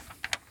planned?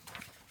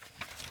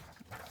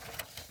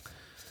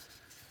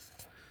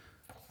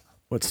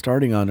 What's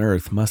starting on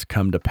earth must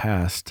come to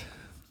pass,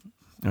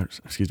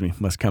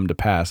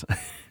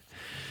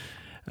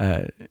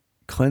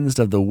 cleansed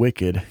of the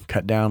wicked,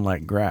 cut down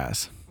like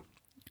grass.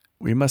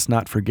 We must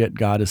not forget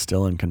God is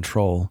still in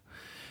control.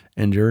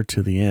 Endure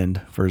to the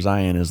end, for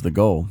Zion is the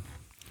goal.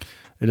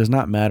 It does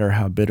not matter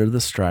how bitter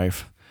the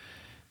strife.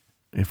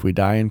 If we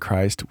die in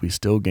Christ, we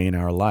still gain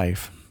our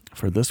life.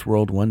 For this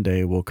world one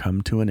day will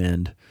come to an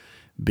end,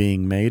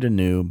 being made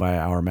anew by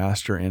our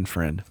Master and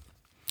Friend.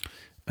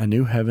 A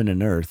new heaven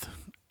and earth,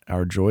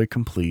 our joy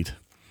complete.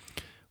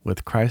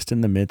 With Christ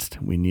in the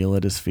midst, we kneel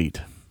at his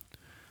feet.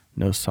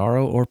 No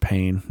sorrow or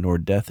pain, nor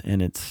death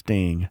in its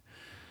sting.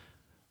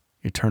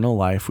 Eternal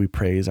life we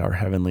praise our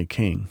heavenly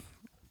King.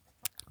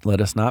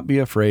 Let us not be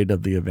afraid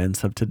of the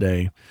events of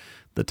today.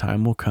 The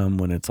time will come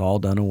when it's all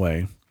done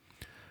away.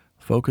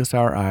 Focus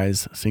our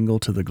eyes single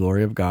to the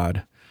glory of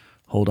God.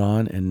 Hold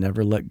on and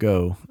never let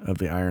go of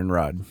the iron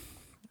rod.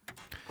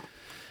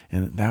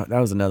 And that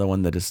was another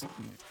one that is,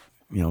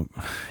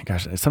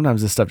 gosh,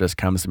 sometimes this stuff just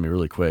comes to me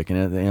really quick.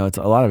 And, it's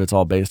a lot of it's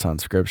all based on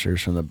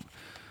scriptures from the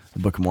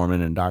Book of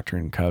Mormon and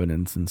Doctrine and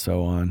Covenants and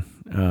so on.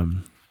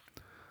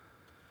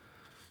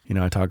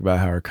 I talk about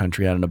how our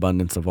country had an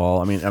abundance of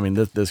all.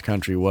 This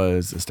country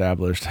was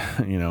established,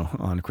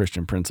 on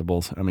Christian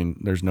principles.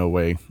 There's no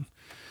way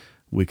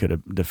we could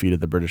have defeated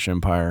the British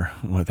Empire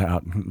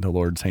without the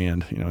Lord's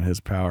hand, his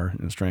power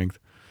and strength.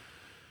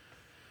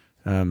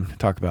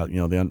 Talk about,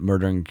 the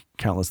murdering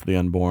countless of the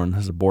unborn,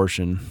 his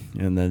abortion,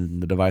 and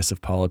then the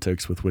divisive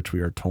politics with which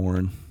we are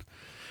torn.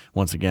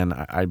 Once again,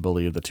 I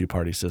believe the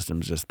two-party system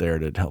is just there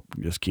to help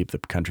just keep the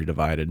country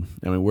divided.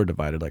 We're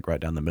divided like right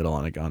down the middle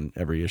on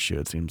every issue,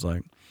 it seems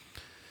like.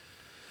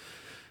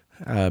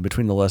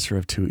 Between the lesser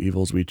of two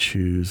evils we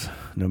choose,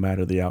 no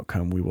matter the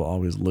outcome, we will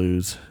always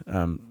lose.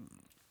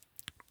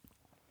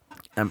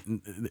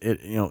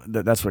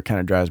 That's what kind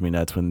of drives me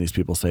nuts when these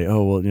people say,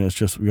 "Oh, well, it's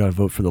just we got to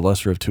vote for the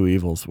lesser of two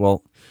evils."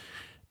 Well,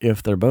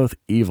 if they're both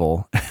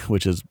evil,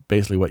 which is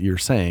basically what you're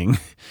saying,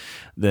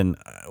 then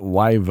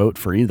why vote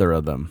for either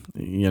of them?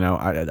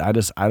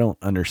 I don't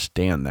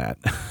understand that.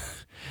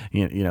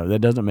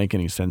 That doesn't make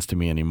any sense to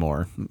me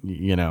anymore.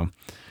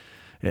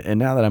 And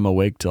now that I'm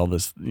awake to all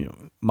this,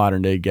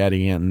 modern day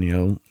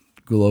Gaddian,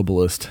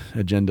 globalist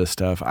agenda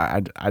stuff,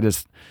 I'm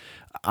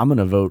going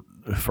to vote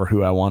for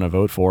who I want to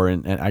vote for.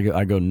 And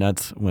I go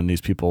nuts when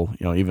these people,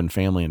 even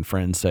family and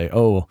friends say,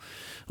 "Oh,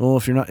 well,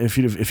 if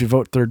you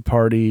vote third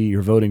party,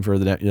 you're voting for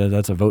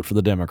that's a vote for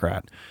the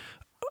Democrat."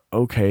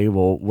 Okay,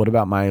 well, what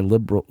about my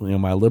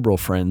liberal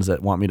friends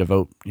that want me to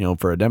vote,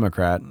 for a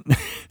Democrat,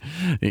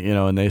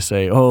 and they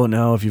say, "Oh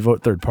no, if you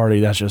vote third party,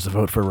 that's just a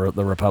vote for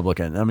the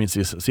Republican."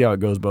 See how it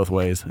goes both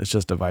ways. It's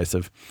just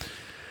divisive.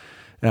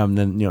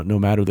 Then, no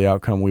matter the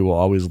outcome, we will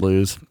always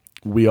lose.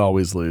 We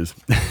always lose.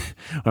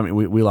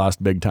 We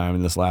lost big time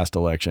in this last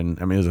election.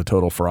 It was a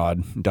total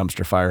fraud,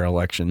 dumpster fire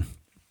election.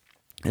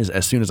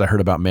 As soon as I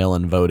heard about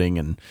mail-in voting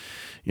and,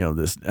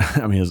 this,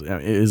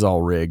 it is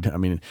all rigged.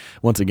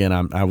 Once again,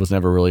 I was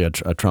never really a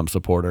Trump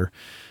supporter.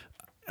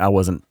 I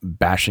wasn't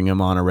bashing him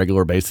on a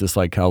regular basis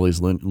like how these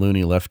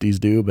loony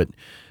lefties do, but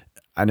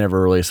I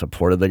never really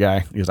supported the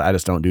guy because I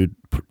just don't do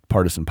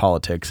partisan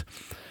politics.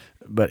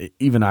 But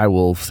even I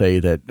will say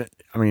that,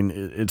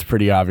 it's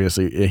pretty obvious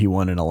he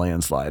won in a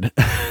landslide.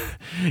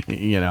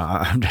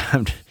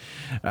 They'll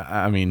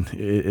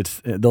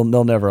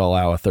never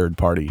allow a third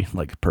party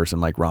like person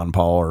like Ron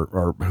Paul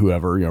or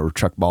whoever, or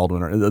Chuck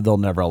Baldwin, or they'll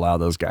never allow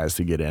those guys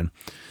to get in.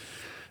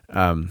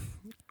 And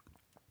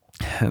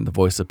the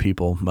voice of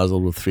people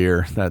muzzled with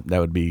fear, that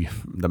would be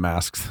the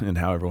masks and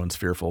how everyone's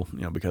fearful,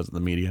 because of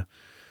the media.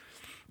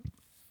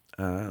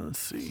 Let's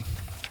see.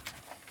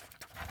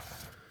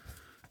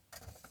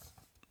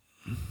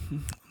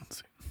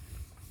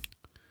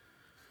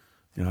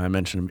 I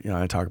mentioned,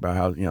 I talk about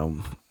how,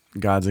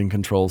 God's in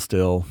control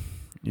still,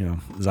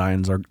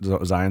 Zion's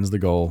the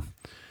goal.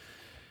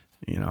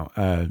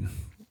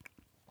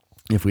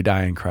 If we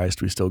die in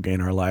Christ, we still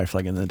gain our life,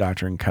 like in the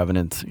Doctrine and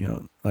Covenants,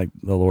 like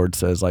the Lord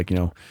says, like,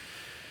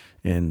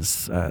 in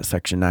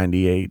section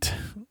 98,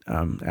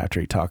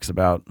 after he talks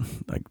about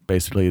like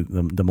basically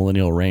the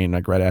millennial reign,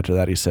 like right after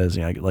that, he says,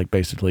 like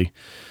basically,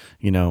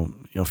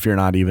 fear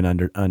not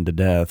even unto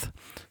death,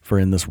 for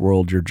in this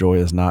world your joy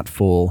is not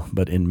full,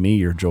 but in me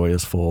your joy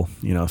is full.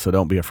 So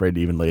don't be afraid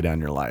to even lay down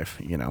your life.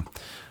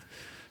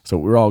 So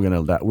we're all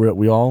gonna die.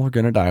 We all are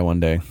gonna die one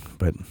day,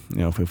 but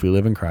if we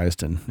live in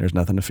Christ, and there's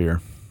nothing to fear.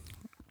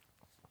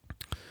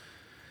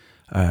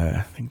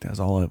 I think that's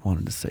all I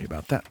wanted to say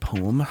about that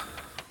poem.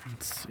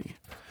 Let's see.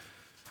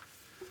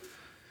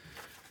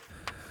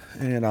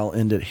 And I'll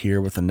end it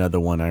here with another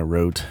one I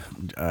wrote.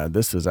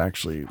 This is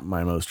actually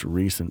my most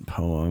recent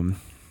poem.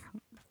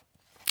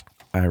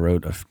 I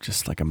wrote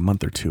just like a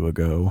month or two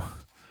ago.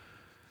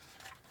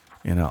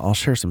 And I'll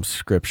share some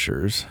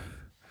scriptures.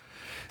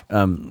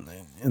 In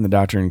the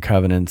Doctrine and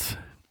Covenants,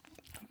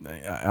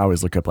 I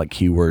always look up like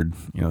keyword,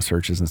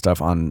 searches and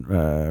stuff on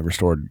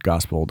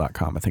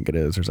restoredgospel.com. I think it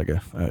is. There's like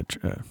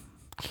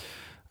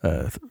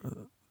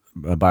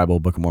a Bible,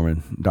 Book of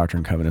Mormon, Doctrine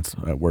and Covenants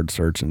word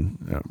search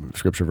and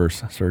scripture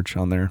verse search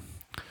on there.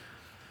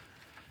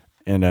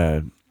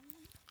 And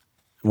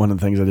one of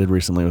the things I did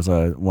recently was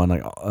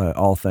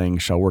all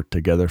things shall work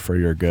together for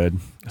your good.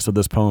 So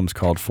this poem's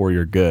called For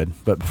Your Good.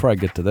 But before I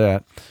get to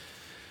that,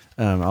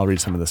 I'll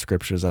read some of the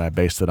scriptures that I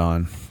based it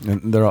on.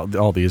 And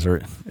all these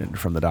are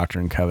from the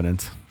Doctrine and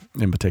Covenants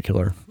in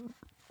particular.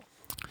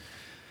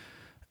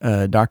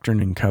 Doctrine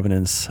and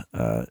Covenants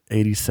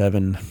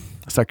 87,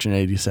 section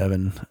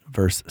 87,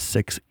 verse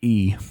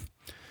 6e.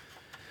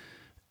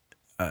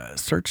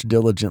 Search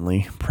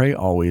diligently, pray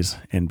always,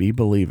 and be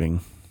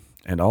believing,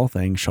 and all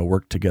things shall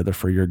work together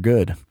for your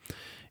good,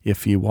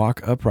 if ye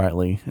walk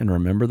uprightly and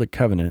remember the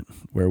covenant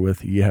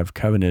wherewith ye have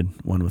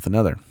covenanted one with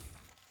another.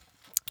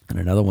 And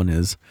another one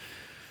is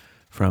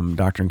from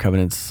Doctrine and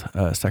Covenants,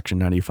 section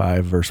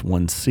 95, verse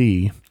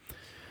 1c.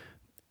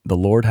 The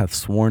Lord hath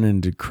sworn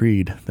and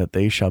decreed that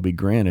they shall be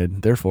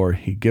granted. Therefore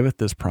he giveth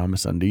this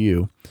promise unto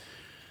you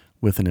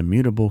with an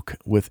immutable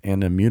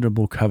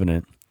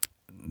covenant,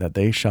 that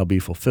they shall be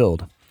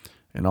fulfilled.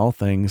 And all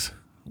things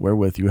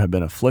wherewith you have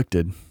been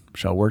afflicted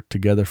shall work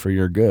together for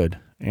your good,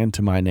 and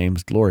to my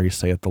name's glory,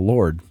 saith the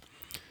Lord.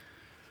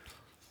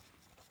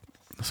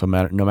 So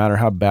no matter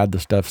how bad the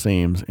stuff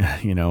seems,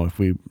 if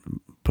we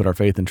put our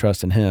faith and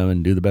trust in Him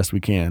and do the best we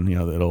can,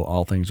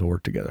 all things will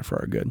work together for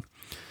our good.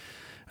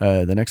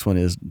 The next one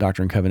is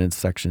Doctrine and Covenants,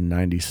 section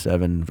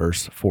 97,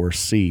 verse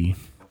 4c.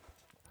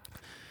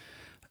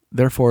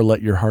 Therefore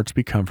let your hearts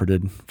be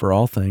comforted, for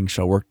all things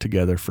shall work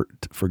together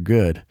for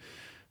good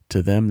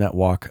to them that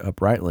walk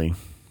uprightly,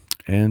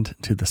 and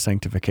to the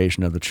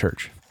sanctification of the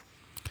church.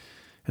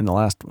 And the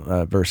last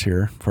verse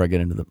here, before I get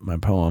into my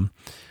poem,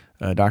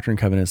 Doctrine and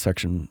Covenants,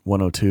 section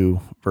 102,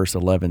 verse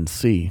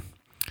 11c.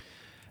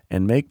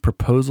 And make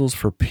proposals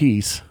for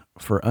peace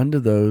for unto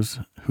those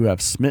who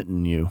have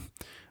smitten you,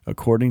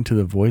 according to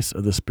the voice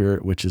of the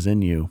Spirit which is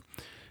in you,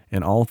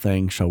 and all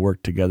things shall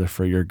work together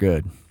for your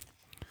good.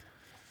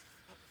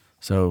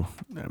 So,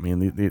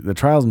 the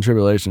trials and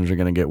tribulations are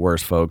going to get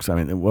worse, folks.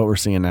 What we're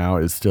seeing now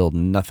is still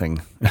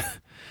nothing.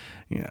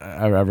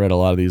 I've read a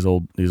lot of these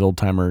old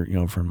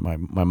timer,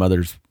 from my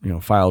mother's,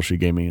 files she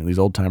gave me. These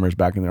old timers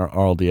back in the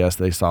RLDS,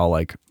 they saw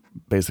like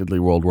basically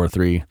World War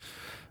III,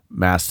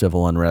 mass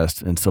civil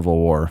unrest and civil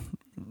war,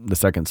 the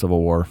second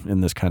civil war in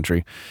this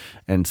country.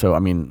 And so,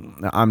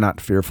 I'm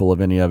not fearful of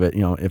any of it.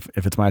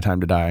 If it's my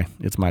time to die,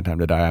 it's my time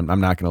to die. I'm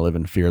not going to live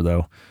in fear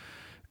though.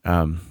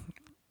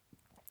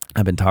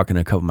 I've been talking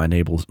to a couple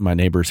of my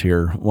neighbors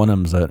here. One of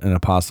them's an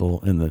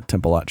apostle in the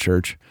Temple Lot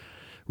Church.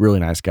 Really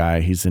nice guy.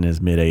 He's in his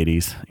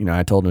mid-80s.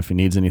 I told him if he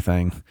needs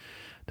anything,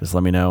 just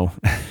let me know.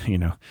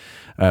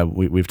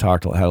 We've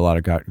talked, had a lot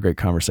of great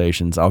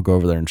conversations. I'll go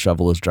over there and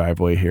shovel his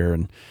driveway here,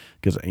 and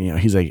because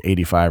he's like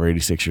 85 or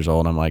 86 years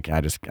old. I'm like,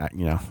 I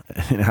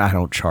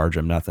don't charge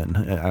him nothing.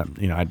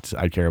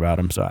 I care about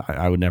him, so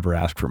I would never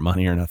ask for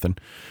money or nothing.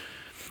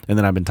 And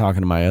then I've been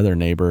talking to my other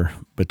neighbor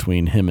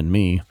between him and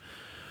me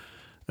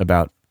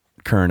about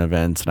current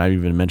events, and I've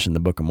even mentioned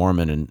the Book of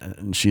Mormon,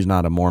 and she's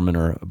not a Mormon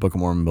or a Book of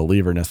Mormon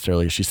believer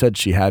necessarily. She said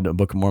she had a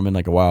Book of Mormon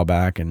like a while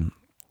back, and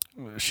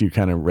she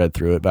kind of read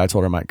through it, but I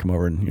told her I might come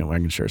over and I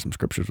can share some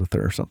scriptures with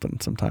her or something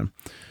sometime.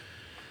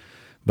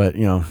 But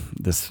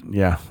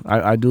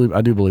I do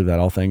believe that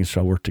all things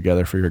shall work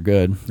together for your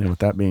good. And with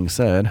that being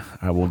said,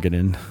 I will get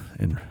in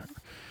and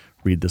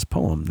read this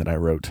poem that I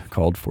wrote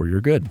called For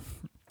Your Good.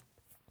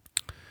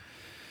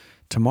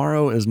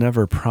 Tomorrow is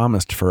never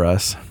promised for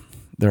us.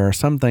 There are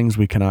some things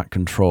we cannot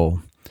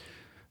control.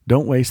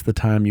 Don't waste the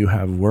time you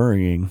have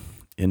worrying.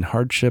 In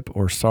hardship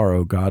or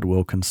sorrow, God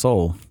will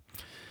console.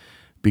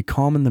 Be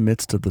calm in the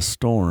midst of the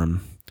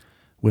storm,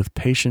 with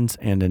patience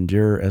and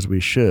endure as we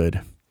should,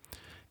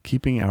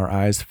 keeping our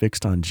eyes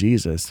fixed on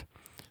Jesus,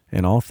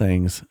 and all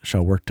things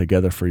shall work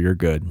together for your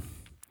good.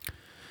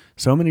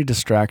 So many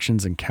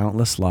distractions and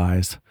countless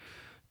lies,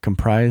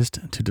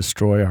 comprised to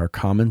destroy our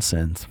common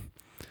sense.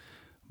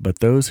 But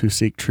those who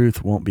seek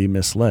truth won't be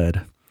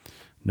misled.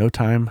 No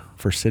time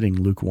for sitting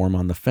lukewarm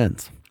on the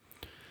fence.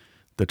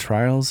 The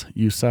trials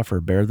you suffer,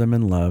 bear them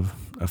in love.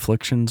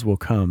 Afflictions will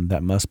come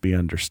that must be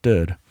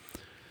understood.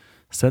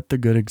 Set the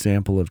good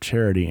example of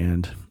charity,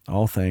 and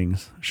all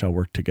things shall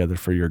work together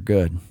for your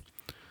good.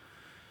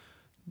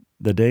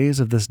 The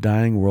days of this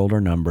dying world are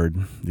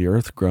numbered. The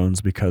earth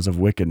groans because of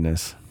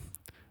wickedness.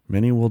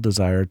 Many will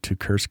desire to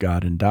curse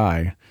God and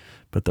die,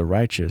 but the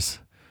righteous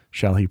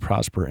shall he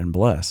prosper and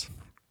bless.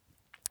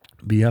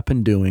 Be up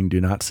and doing,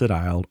 do not sit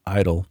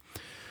idle.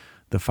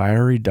 The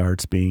fiery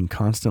darts being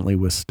constantly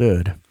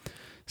withstood,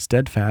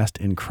 steadfast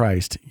in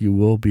Christ you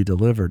will be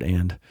delivered,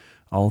 and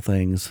all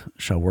things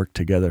shall work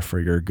together for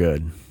your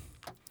good.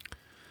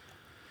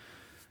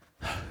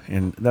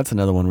 And that's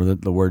another one where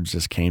the words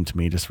just came to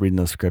me, just reading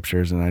those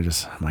scriptures, and I'm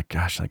like,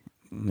 gosh, I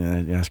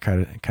just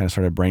kind of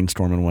started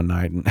brainstorming one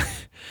night, and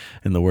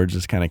and the words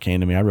just kind of came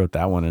to me. I wrote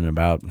that one in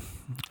about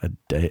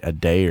a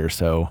day or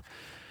so.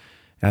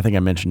 I think I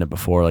mentioned it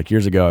before. Like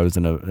years ago, I was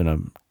in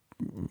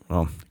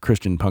a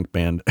Christian punk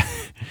band.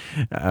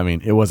 I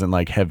mean, it wasn't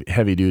like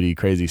heavy duty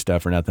crazy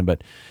stuff or nothing,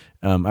 but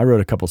I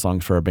wrote a couple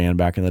songs for a band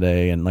back in the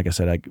day. And like I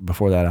said,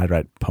 before that, I'd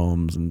write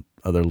poems and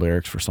other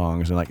lyrics for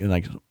songs. And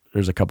like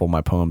there's a couple of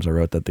my poems I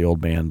wrote that the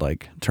old band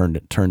like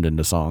turned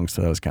into songs.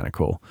 So that was kind of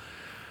cool.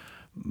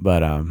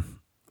 But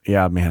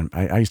yeah, man,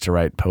 I used to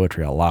write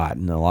poetry a lot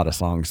and a lot of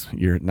songs.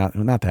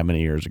 Not that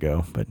many years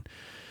ago, but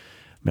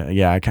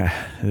yeah,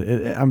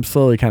 I'm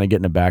slowly kind of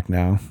getting it back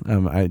now.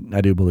 I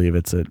do believe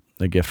it's a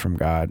gift from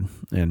God,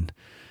 and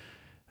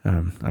I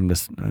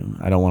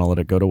don't want to let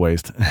it go to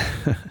waste.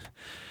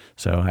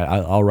 So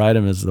I'll write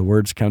them as the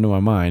words come to my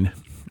mind.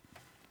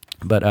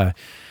 But I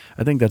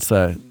think that's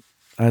I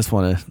just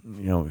want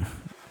to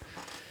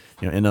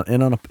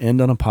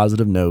end on a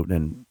positive note,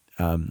 and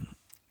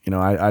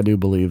I do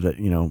believe that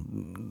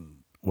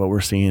what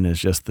we're seeing is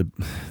just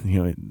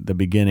the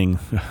beginning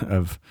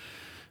of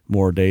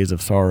more days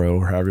of sorrow,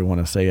 or however you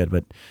want to say it.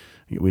 But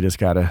we just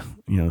gotta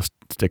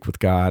stick with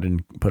God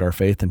and put our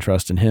faith and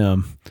trust in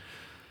Him,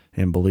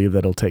 and believe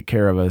that He'll take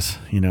care of us,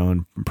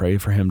 and pray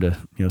for Him to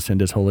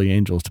send His holy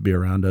angels to be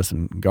around us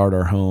and guard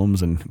our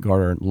homes and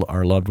guard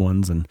our loved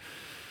ones and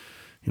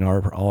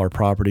all our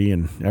property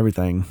and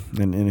everything,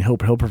 and He'll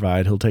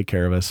provide. He'll take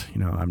care of us.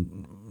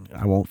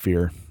 I won't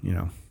fear.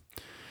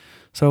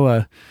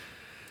 So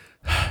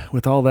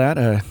with all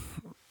that,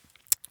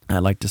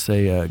 I'd like to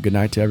say good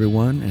night to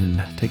everyone,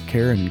 and take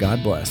care, and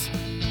God bless.